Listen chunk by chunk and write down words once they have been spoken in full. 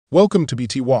Welcome to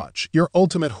BT Watch, your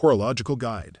ultimate horological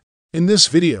guide. In this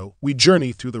video, we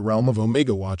journey through the realm of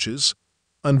Omega watches,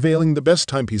 unveiling the best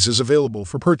timepieces available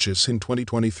for purchase in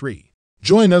 2023.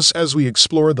 Join us as we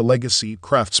explore the legacy,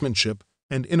 craftsmanship,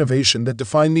 and innovation that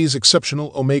define these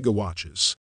exceptional Omega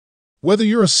watches. Whether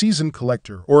you're a seasoned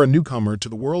collector or a newcomer to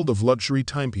the world of luxury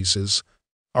timepieces,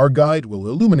 our guide will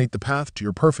illuminate the path to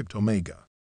your perfect Omega.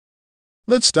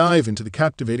 Let's dive into the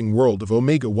captivating world of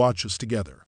Omega watches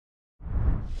together.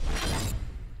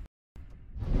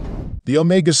 The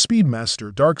Omega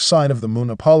Speedmaster Dark Side of the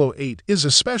Moon Apollo 8 is a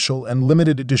special and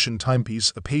limited edition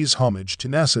timepiece that pays homage to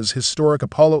NASA's historic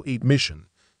Apollo 8 mission,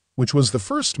 which was the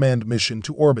first manned mission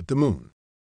to orbit the Moon.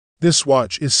 This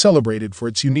watch is celebrated for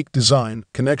its unique design,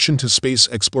 connection to space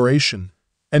exploration,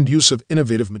 and use of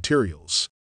innovative materials.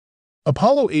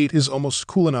 Apollo 8 is almost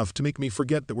cool enough to make me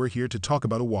forget that we're here to talk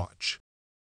about a watch.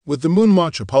 With the Moon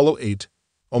Watch Apollo 8,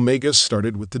 Omega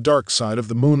started with the dark side of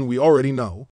the Moon we already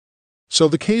know. So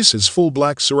the case is full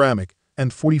black ceramic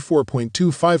and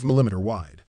 44.25mm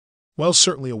wide. While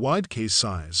certainly a wide case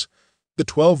size, the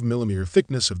 12mm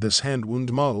thickness of this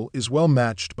hand-wound model is well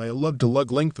matched by a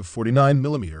lug-to-lug length of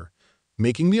 49mm,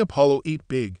 making the Apollo 8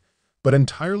 big, but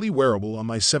entirely wearable on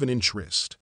my 7-inch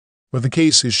wrist. Where the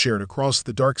case is shared across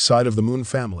the dark side of the Moon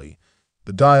family,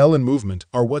 the dial and movement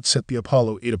are what set the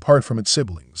Apollo 8 apart from its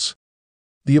siblings.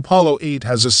 The Apollo 8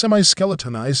 has a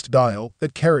semi-skeletonized dial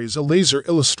that carries a laser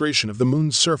illustration of the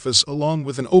Moon's surface along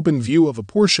with an open view of a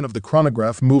portion of the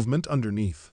chronograph movement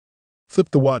underneath.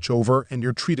 Flip the watch over and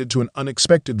you're treated to an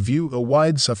unexpected view. A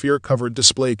wide sapphire-covered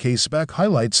display case back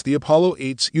highlights the Apollo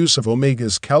 8's use of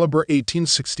Omega's caliber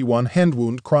 1861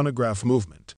 hand-wound chronograph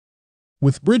movement.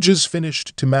 With bridges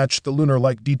finished to match the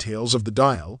lunar-like details of the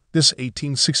dial, this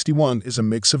 1861 is a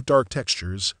mix of dark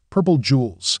textures, purple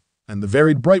jewels, and the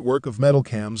varied bright work of metal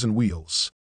cams and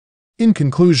wheels. In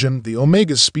conclusion, the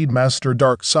Omega Speedmaster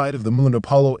Dark Side of the Moon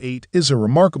Apollo 8 is a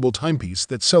remarkable timepiece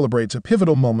that celebrates a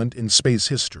pivotal moment in space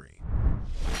history.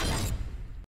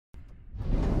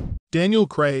 Daniel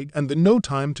Craig and the No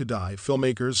Time to Die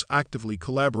filmmakers actively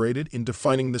collaborated in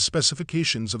defining the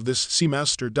specifications of this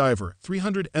Seamaster Diver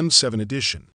 300 M7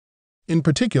 edition. In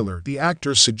particular, the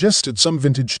actor suggested some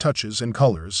vintage touches and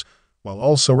colors, while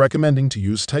also recommending to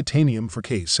use titanium for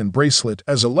case and bracelet,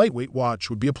 as a lightweight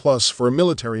watch would be a plus for a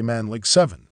military man like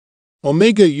Seven.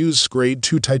 Omega used Grade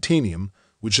 2 titanium,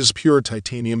 which is pure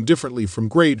titanium, differently from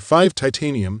Grade 5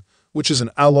 titanium, which is an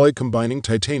alloy combining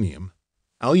titanium,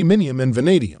 aluminium, and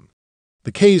vanadium.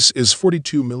 The case is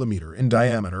 42mm in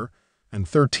diameter and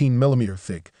 13mm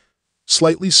thick,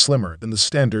 slightly slimmer than the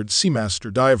standard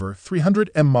Seamaster Diver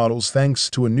 300M models thanks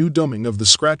to a new doming of the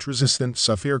scratch-resistant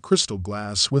sapphire crystal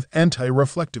glass with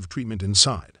anti-reflective treatment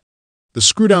inside. The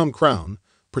screw-down crown,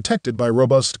 protected by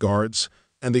robust guards,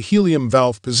 and the helium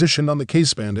valve positioned on the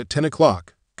caseband at 10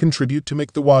 o'clock contribute to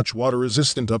make the watch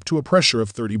water-resistant up to a pressure of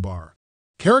 30 bar.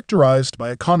 Characterized by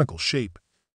a conical shape,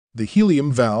 the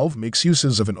helium valve makes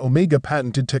uses of an Omega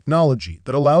patented technology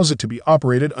that allows it to be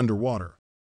operated underwater.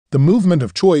 The movement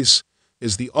of choice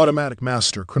is the automatic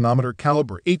master chronometer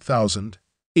caliber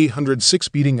 8806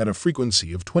 beating at a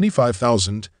frequency of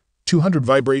 25,200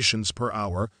 vibrations per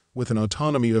hour with an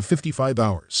autonomy of 55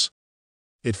 hours.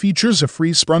 It features a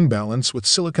free sprung balance with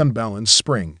silicon balance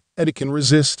spring, and it can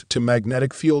resist to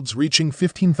magnetic fields reaching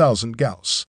 15,000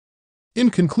 Gauss. In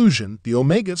conclusion, the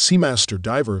Omega Seamaster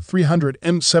Diver 300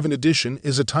 M7 edition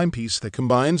is a timepiece that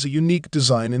combines a unique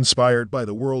design inspired by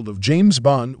the world of James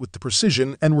Bond with the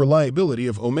precision and reliability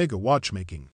of Omega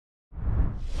watchmaking.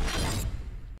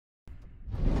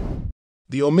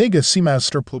 The Omega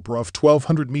Seamaster Ploprof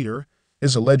 1200m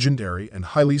is a legendary and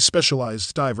highly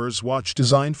specialized diver's watch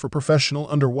designed for professional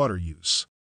underwater use.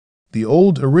 The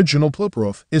old original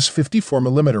Ploprof is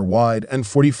 54mm wide and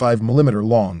 45mm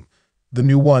long. The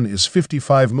new one is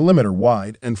 55mm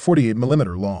wide and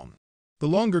 48mm long. The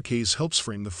longer case helps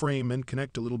frame the frame and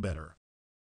connect a little better.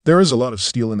 There is a lot of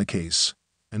steel in the case,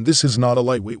 and this is not a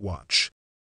lightweight watch.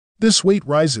 This weight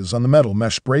rises on the metal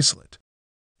mesh bracelet.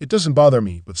 It doesn't bother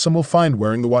me, but some will find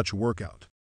wearing the watch a workout.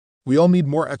 We all need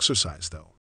more exercise,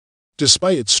 though.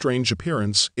 Despite its strange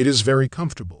appearance, it is very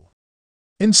comfortable.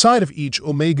 Inside of each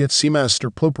Omega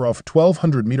Seamaster Ploprof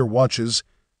 1200m watches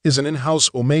is an in-house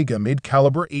Omega-made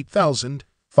caliber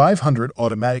 8500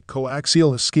 automatic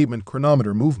coaxial escapement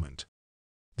chronometer movement.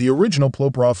 The original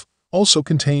Ploprof also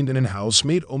contained an in-house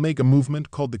made Omega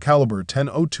movement called the caliber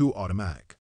 1002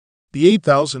 automatic. The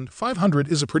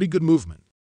 8500 is a pretty good movement.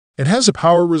 It has a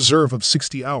power reserve of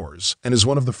 60 hours and is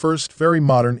one of the first very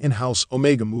modern in-house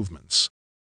Omega movements.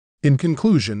 In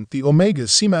conclusion, the Omega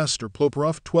Seamaster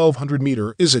Ploprof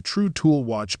 1200 is a true tool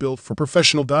watch built for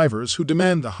professional divers who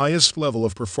demand the highest level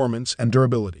of performance and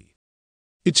durability.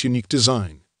 Its unique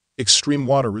design, extreme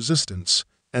water resistance,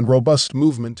 and robust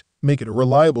movement make it a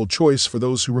reliable choice for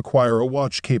those who require a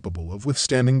watch capable of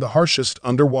withstanding the harshest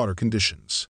underwater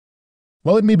conditions.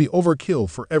 While it may be overkill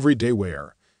for everyday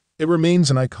wear, it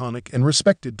remains an iconic and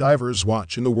respected diver's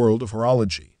watch in the world of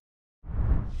horology.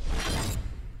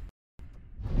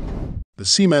 The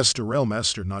Seamaster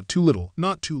Railmaster, not too little,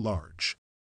 not too large.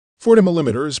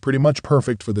 40mm is pretty much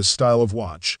perfect for this style of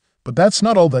watch, but that's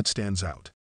not all that stands out.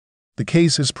 The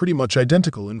case is pretty much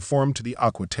identical in form to the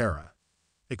Aquaterra,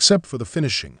 except for the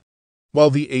finishing. While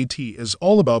the AT is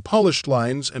all about polished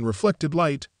lines and reflected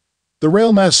light, the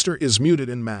Railmaster is muted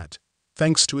and matte,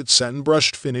 thanks to its satin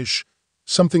brushed finish,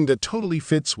 something that totally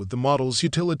fits with the model's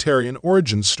utilitarian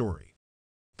origin story.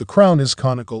 The crown is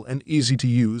conical and easy to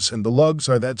use, and the lugs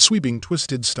are that sweeping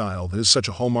twisted style that is such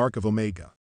a hallmark of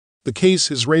Omega. The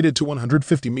case is rated to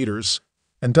 150 meters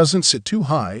and doesn't sit too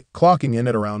high, clocking in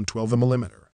at around 12mm.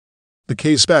 The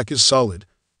case back is solid,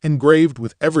 engraved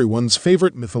with everyone's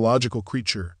favorite mythological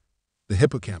creature, the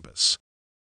hippocampus.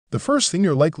 The first thing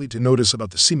you're likely to notice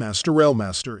about the Seamaster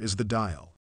Railmaster is the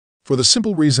dial, for the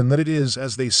simple reason that it is,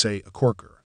 as they say, a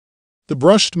corker. The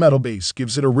brushed metal base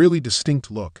gives it a really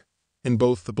distinct look, in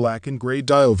both the black and gray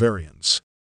dial variants.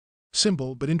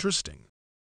 Simple but interesting.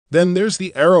 Then there's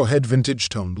the arrowhead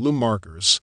vintage-toned lume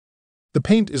markers. The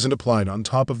paint isn't applied on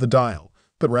top of the dial,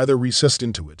 but rather recessed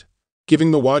into it,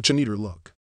 giving the watch a neater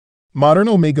look. Modern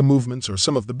Omega movements are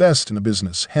some of the best in the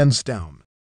business, hands down.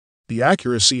 The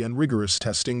accuracy and rigorous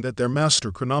testing that their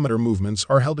master chronometer movements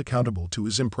are held accountable to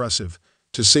is impressive,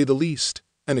 to say the least,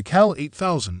 and a Cal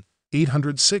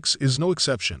 8806 is no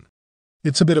exception.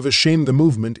 It's a bit of a shame the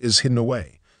movement is hidden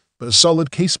away, but a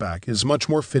solid caseback is much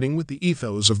more fitting with the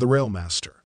ethos of the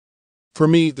Railmaster. For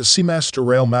me, the Seamaster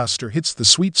Railmaster hits the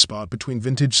sweet spot between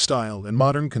vintage style and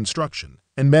modern construction,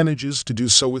 and manages to do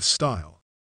so with style.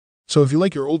 So if you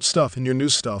like your old stuff and your new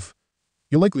stuff,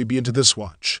 you'll likely be into this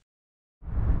watch.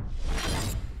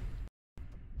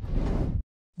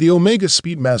 The Omega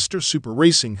Speedmaster Super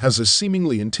Racing has a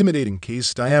seemingly intimidating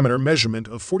case diameter measurement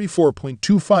of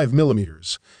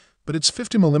 44.25mm, but its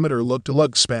 50mm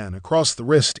lug-to-lug span across the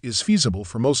wrist is feasible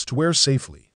for most to wear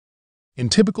safely. In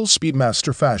typical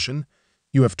Speedmaster fashion,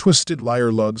 you have twisted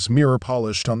lyre lugs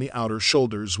mirror-polished on the outer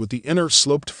shoulders with the inner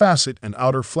sloped facet and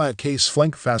outer flat case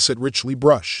flank facet richly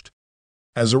brushed.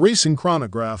 As a racing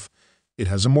chronograph, it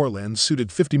has a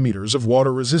Moorland-suited 50 meters of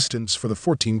water resistance for the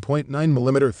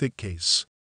 14.9mm thick case.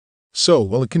 So,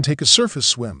 while it can take a surface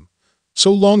swim,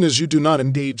 so long as you do not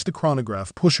engage the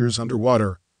chronograph pushers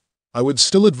underwater, I would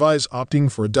still advise opting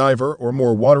for a diver or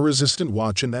more water-resistant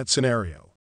watch in that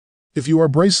scenario. If you are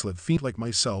bracelet fiend like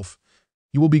myself,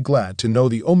 you will be glad to know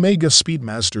the Omega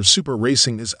Speedmaster Super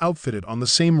Racing is outfitted on the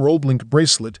same rolled-linked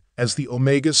bracelet as the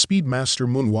Omega Speedmaster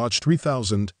Moonwatch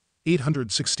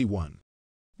 3861.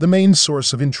 The main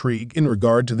source of intrigue in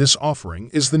regard to this offering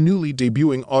is the newly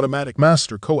debuting automatic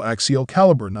master coaxial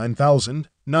caliber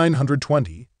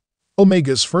 9920,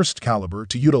 Omega's first caliber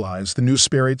to utilize the new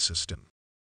Spirit system.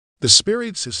 The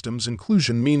Spirit system's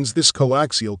inclusion means this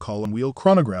coaxial column wheel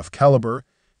chronograph caliber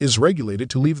is regulated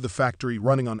to leave the factory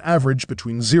running on average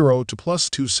between 0 to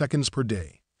 +2 seconds per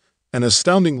day, an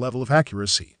astounding level of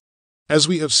accuracy, as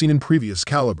we have seen in previous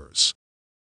calibers.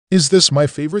 Is this my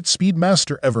favorite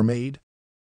Speedmaster ever made?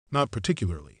 Not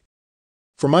particularly.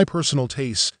 For my personal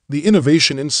taste, the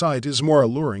innovation inside is more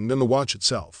alluring than the watch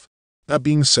itself. That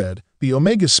being said, the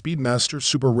Omega Speedmaster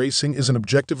Super Racing is an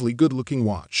objectively good-looking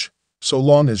watch, so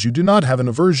long as you do not have an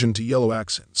aversion to yellow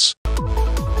accents.